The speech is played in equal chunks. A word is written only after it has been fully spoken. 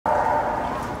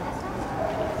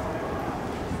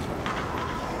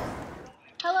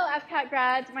FCAT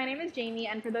grads, my name is Jaymee,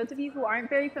 and for those of you who aren't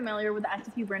very familiar with the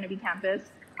SFU Burnaby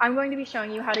campus, I'm going to be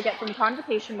showing you how to get from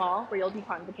Convocation Mall, where you'll be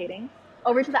convocating,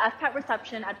 over to the FCAT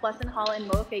reception at Blesson Hall and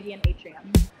Moafagian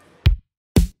Atrium.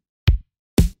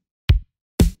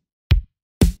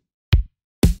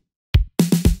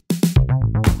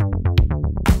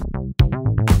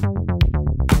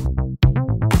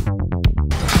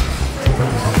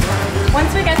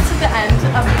 Once we get to the end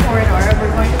of the corridor,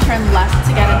 we're going to turn left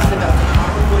to get into the building.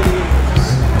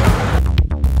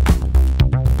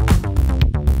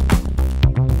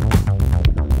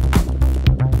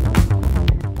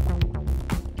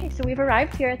 Okay, so we've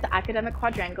arrived here at the Academic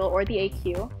Quadrangle, or the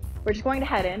AQ. We're just going to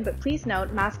head in, but please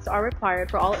note, masks are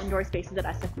required for all indoor spaces at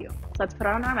SFU. So let's put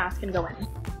on our mask and go in.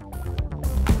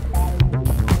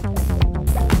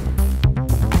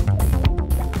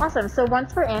 Awesome, so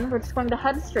once we're in, we're just going to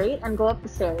head straight and go up the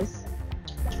stairs.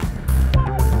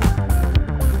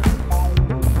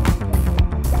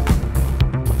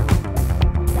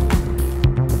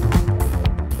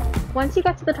 Once you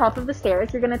get to the top of the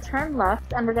stairs, you're going to turn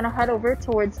left and we're going to head over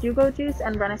towards Jugo Juice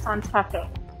and Renaissance Cafe.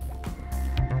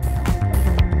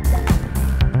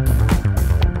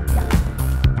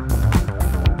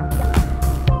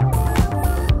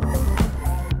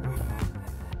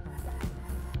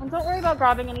 Don't worry about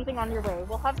grabbing anything on your way.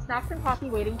 We'll have snacks and coffee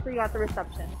waiting for you at the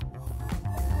reception.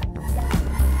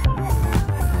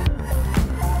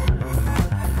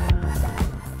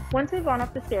 Once we've gone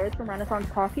up the stairs from Renaissance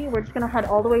Coffee, we're just going to head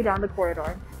all the way down the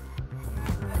corridor.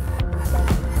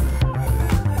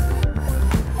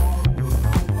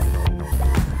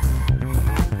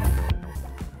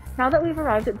 Now that we've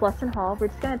arrived at Blesson Hall, we're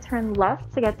just going to turn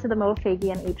left to get to the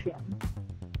Moafagian Atrium.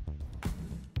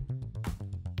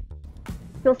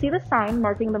 You'll see the sign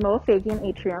marking the Moafagian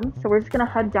Atrium, so we're just going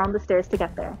to head down the stairs to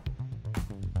get there.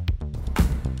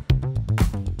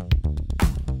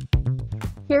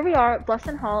 Here we are at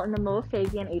Blesson Hall in the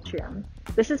Moafagian Atrium.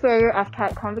 This is where your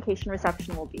FCAT Convocation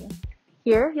reception will be.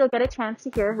 Here, you'll get a chance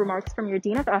to hear remarks from your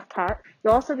Dean of FCAT.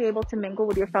 You'll also be able to mingle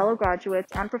with your fellow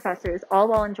graduates and professors, all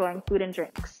while enjoying food and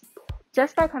drinks.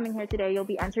 Just by coming here today, you'll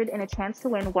be entered in a chance to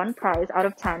win 1 prize out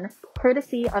of 10,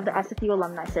 courtesy of the SFU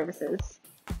Alumni Services.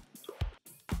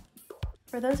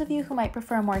 For those of you who might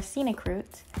prefer a more scenic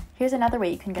route, here's another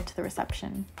way you can get to the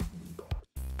reception.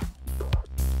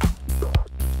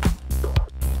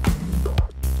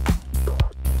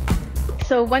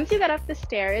 So once you get up the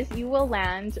stairs, you will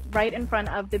land right in front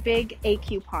of the big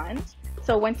AQ pond.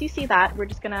 So once you see that, we're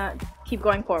just gonna keep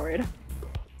going forward.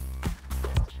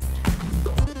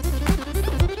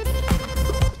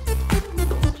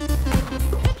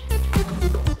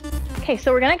 Okay,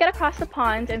 so we're gonna get across the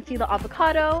pond and see the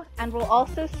avocado, and we'll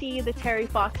also see the Terry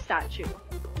Fox statue.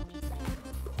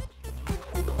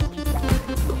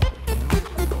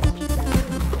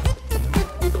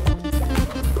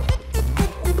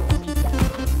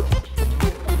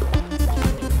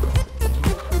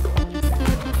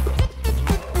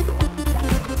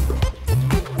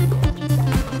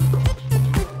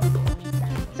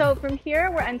 So from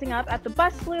here, we're ending up at the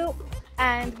bus loop,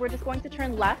 and we're just going to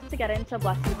turn left to get into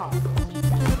Blesson Hall.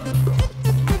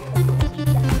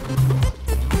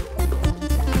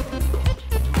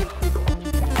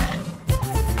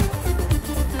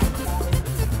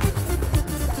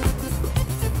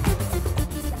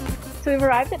 So we've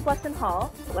arrived at Blesson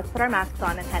Hall. Let's put our masks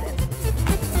on and head in.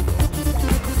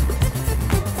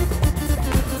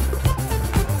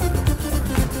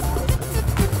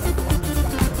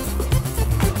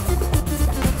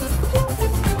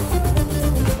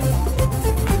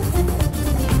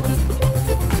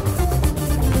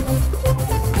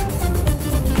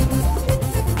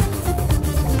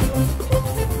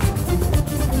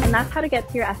 And that's how to get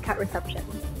to your FCAT reception.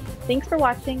 Thanks for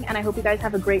watching, and I hope you guys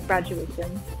have a great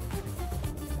graduation.